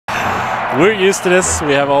We're used to this.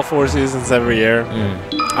 We have all 4 seasons every year.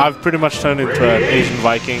 I've pretty much turned into an Asian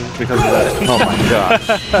Viking because of that. Oh my gosh.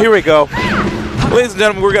 Here we go. Ladies and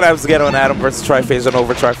gentlemen, we're going to have Zgetto and Adam versus Trifasia and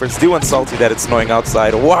Overtriforce. Do salty that it's snowing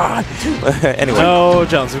outside. Why? Anyway. No,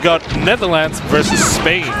 Jones. We've got Netherlands versus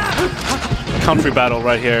Spain. Country battle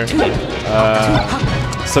right here.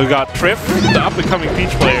 So we got Trif, the up-and-coming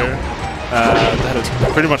Peach player, that has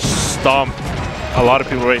pretty much stomped a lot of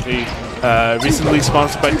people lately. Recently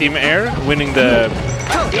sponsored by Team Heir, winning the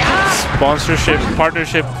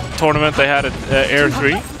partnership tournament they had at Heir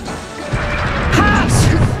 3.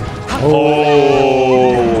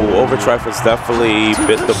 Oh, Overtriforce definitely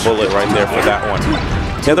bit the bullet right there for that one.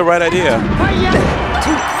 He had the right idea.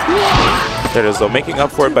 There it is, though, making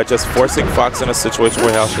up for it by just forcing Fox in a situation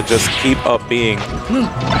where he'll have to just keep up being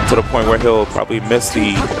to the point where he'll probably miss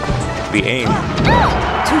the aim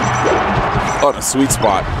on a sweet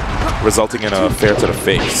spot, resulting in a fair to the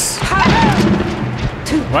face.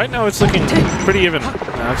 Right now it's looking pretty even.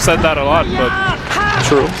 I've said that a lot, but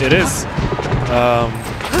true, it is.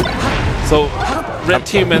 So red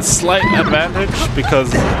team has slight advantage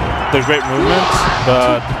because there's great movement,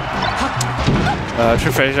 but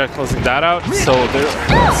Trifasia closing that out. So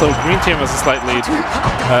green team has a slight lead.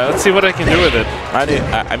 Let's see what I can do with it.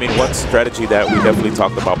 I mean, one strategy that we definitely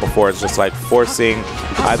talked about before is just like forcing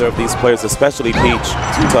either of these players, especially Peach,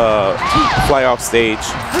 to fly off stage,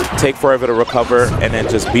 take forever to recover, and then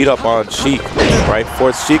just beat up on Sheik, right?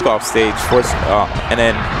 Force Sheik off stage, and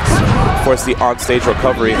then force the on-stage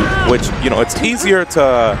recovery, which, you know, it's easier to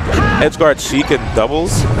edgeguard Sheik in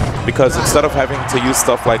doubles because instead of having to use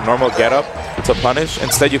stuff like normal get-up to punish,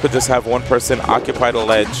 instead you could just have one person occupy the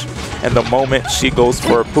ledge, and the moment she goes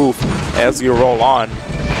for a poof, as you roll on,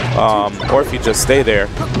 or if you just stay there,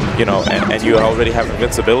 you know, and you already have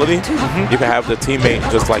invincibility, you can have the teammate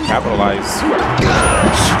just like capitalize.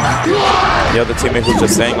 The other teammate who's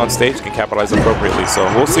just staying on stage can capitalize appropriately. So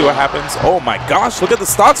we'll see what happens. Oh my gosh, look at the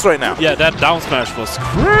stocks right now. Yeah, that down smash was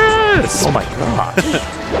crisp. Oh my gosh.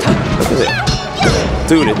 Look at it.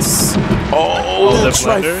 Dude, it's... Oh, the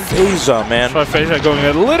Trifasia, man. Trifasia going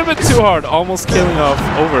a little bit too hard, almost killing off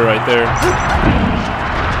Over right there.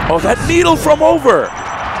 Oh, that needle from Over.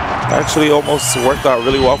 Actually almost worked out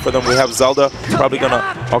really well for them. We have Zelda probably gonna...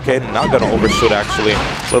 Okay, not gonna overshoot, actually.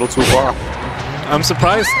 A little too far. I'm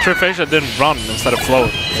surprised Trifasia didn't run instead of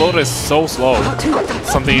float. Float is so slow.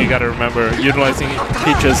 Something you gotta remember. Utilizing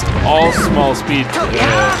Peach's all small speed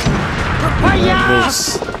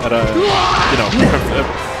moves at a, you know,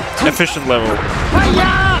 efficient level.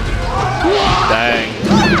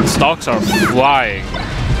 Dang. Stocks are flying.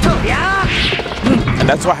 And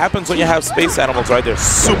that's what happens when you have space animals, right? They're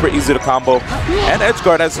super easy to combo. And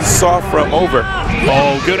edgeguard, as you saw from Over.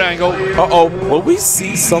 Oh, good angle. Uh-oh. Will we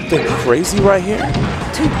see something crazy right here?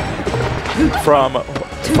 From,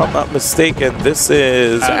 if I'm not mistaken, this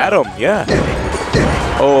is Adam. Yeah.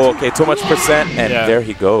 Oh, okay. Too much percent. And there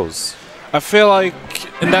he goes. I feel like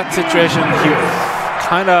in that situation, he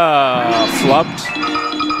kind of flopped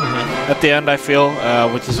at the end, I feel,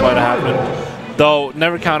 which is why it happened. Though,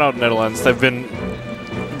 never count out Netherlands. They've been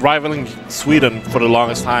rivaling Sweden for the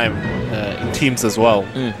longest time in teams as well.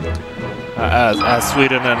 As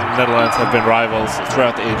Sweden and Netherlands have been rivals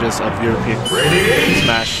throughout the ages of European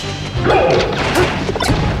Smash.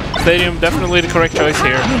 Stadium, definitely the correct choice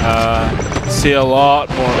here. See a lot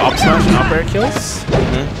more up smash and up air kills.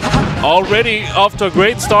 Already off to a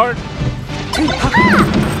great start.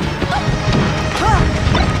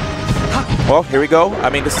 Well, here we go. I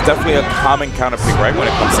mean, this is definitely a common counter pick, right, when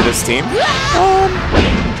it comes to this team.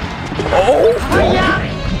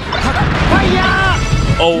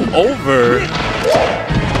 Over.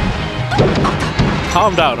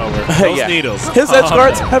 Calm down, Over. Those needles. His edge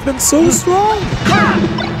guards have been so strong.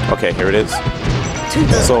 Okay, here it is.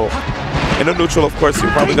 So, in a neutral, of course,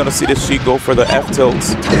 you're probably going to see this Sheik go for the F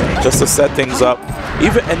tilts just to set things up.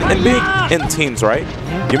 Even and being in teams, right?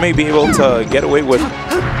 You may be able to get away with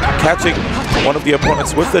catching one of the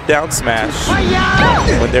opponents with the down smash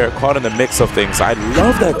when they're caught in the mix of things. I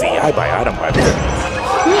love that DI by Adam, by the way.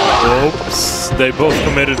 Oops. They both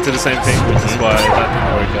committed to the same thing, which is why that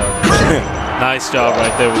didn't work out. Nice job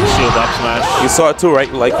right there with the shield up smash. You saw it too,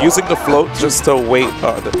 right? Like using the float just to wait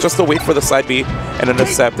for the side B and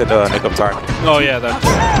intercept in the nick of time. Oh yeah, that.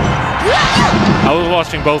 I was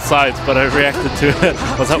watching both sides, but I reacted to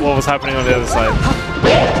what was happening on the other side.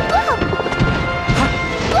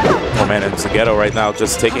 Oh man, and Zgetto right now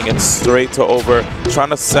just taking it straight to Over, trying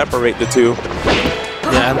to separate the two.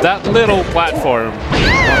 Yeah, and that little platform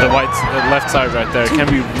on the left side right there can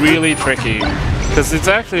be really tricky. Because it's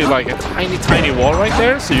actually like a tiny, tiny wall right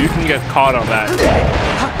there, so you can get caught on that.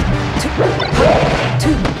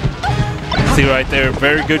 See right there,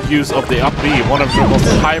 very good use of the up B, one of the most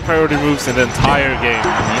high priority moves in the entire game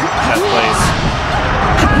that plays.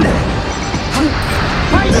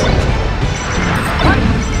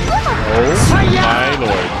 Oh my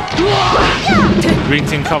lord. Green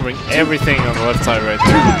team covering everything on the left side right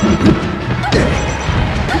there.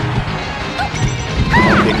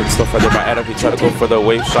 Okay, good stuff right there by Adam. He tried to go for the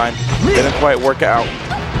wave shine. Didn't quite work out.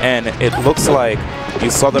 And it looks like you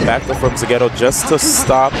saw the backdoor from Zgetto just to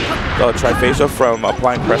stop Trifasia from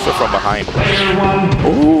applying pressure from behind.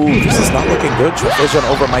 Ooh, this is not looking good. Trifasia and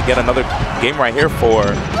Over might get another game right here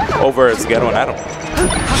over Zgetto and Adam.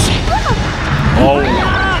 Oh,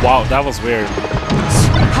 wow, that was weird.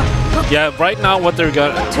 Yeah, right now what they need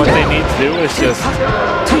to do is just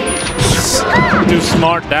do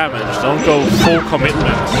smart damage. Don't go full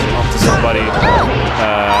commitment onto somebody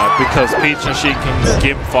because Peach and she can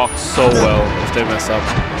gimp Fox so well if they mess up.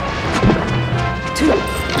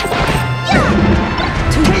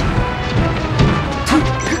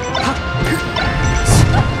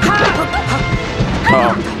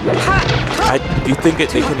 Do you think they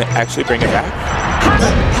can actually bring it back?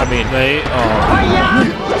 I mean, they...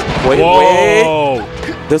 Wait.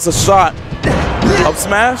 There's a shot. Up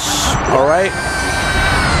smash. All right.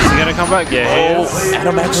 Is he going to come back? Yeah, he is.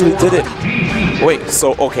 Adam actually did it. Wait,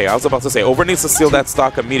 so, okay, I was about to say, Over needs to steal that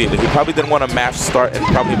stock immediately. He probably didn't want to mash start and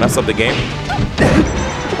probably mess up the game.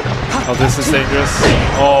 Oh, this is dangerous.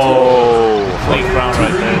 Oh, clean crown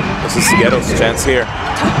right there. This is Zgetto's chance here.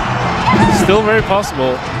 Still very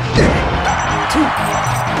possible.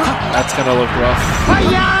 That's gonna look rough.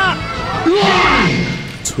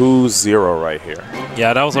 2-0 right here.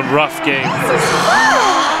 Yeah, that was a rough game.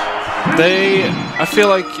 I feel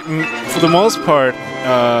like, for the most part,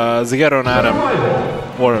 Zgetto and Adam,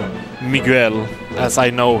 or Miguel, as I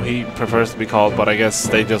know he prefers to be called, but I guess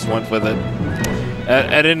they just went with it.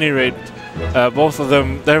 At any rate, both of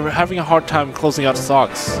them, they're having a hard time closing out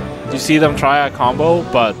stocks. You see them try a combo,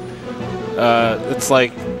 but it's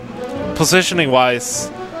like, positioning-wise,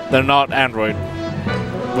 they're not Android,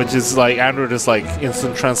 which is like, Android is like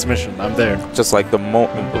instant transmission. I'm there. Just like the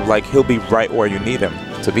moment, like he'll be right where you need him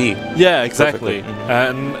to be. Yeah, exactly.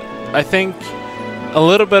 And I think a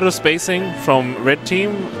little bit of spacing from red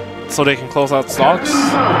team so they can close out stocks.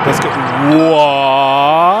 Let's go.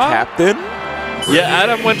 What? Captain? Yeah,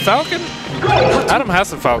 Adam went Falcon. Adam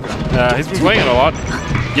has a Falcon. He's been playing it a lot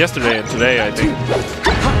yesterday and today, I think.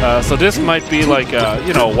 So this might be like a,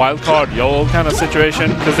 you know, wild card YOLO kind of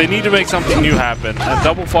situation because they need to make something new happen. And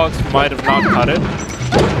Double Fox might have not cut it.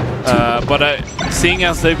 But seeing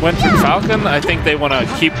as they went through Falcon, I think they want to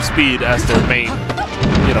keep speed as their main,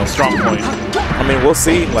 you know, strong point. I mean, we'll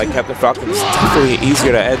see. Like Captain Falcon is definitely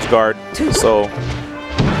easier to edge guard, so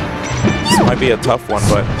this might be a tough one.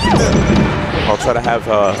 But I'll try to have,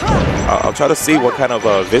 I'll try to see what kind of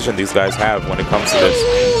vision these guys have when it comes to this.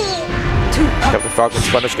 Captain Falcon's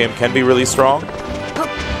punish game can be really strong,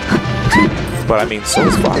 but I mean, so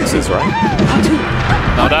is Fox's, right?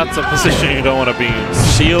 Now that's a position you don't want to be in.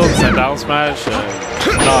 Shields and down smash,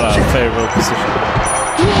 not a favorable position.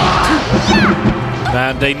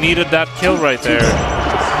 Man, they needed that kill right there.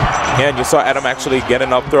 Yeah, and you saw Adam actually get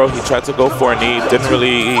an up throw. He tried to go for a knee, didn't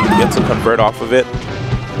really get to convert off of it.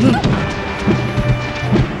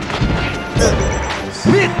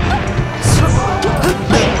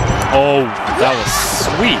 Oh, that was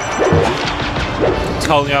sweet.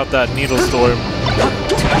 Calling out that needle storm.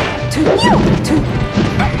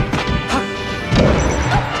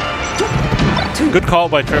 Good call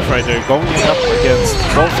by Triff right there, going up against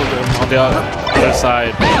both of them on the other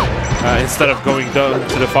side instead of going down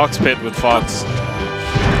to the Fox pit with Fox.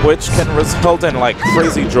 Which can result in like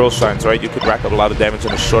crazy drill shines, right? You could rack up a lot of damage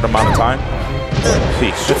in a short amount of time.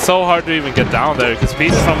 Sheesh. It's so hard to even get down there because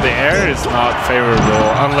Peach from the air is not favorable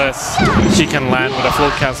unless she can land with a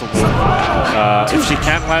float cancel move. If she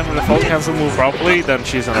can't land with a float cancel move properly, then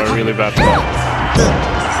she's in a really bad spot.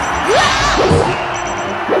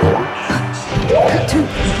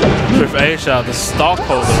 Trifasia, the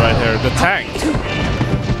stockholder right here, the tank.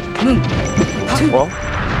 Well,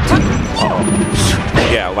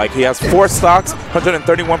 yeah, like he has 4 stocks,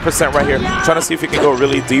 131% right here. Trying to see if he can go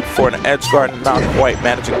really deep for an edge guard, not quite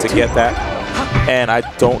managing to get that. And I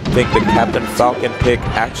don't think the Captain Falcon pick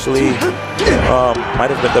actually might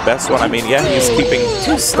have been the best one. I mean, yeah, he's keeping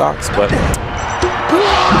 2 stocks, but...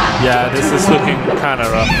 Yeah, this is looking kind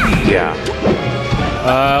of rough. Yeah.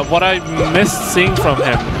 What I missed seeing from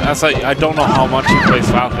him, as I don't know how much he plays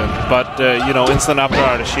Falcon, but, you know, instant up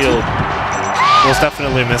air to shield was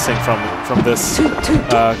definitely missing from this,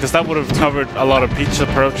 because that would have covered a lot of Peach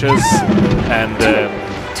approaches and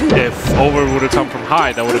if over would have come from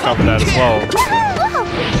high, that would have covered that as well.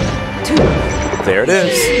 There it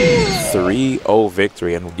is. 3-0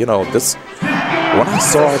 victory. And, you know, this, when I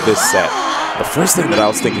saw this set, the first thing that I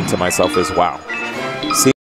was thinking to myself is, wow.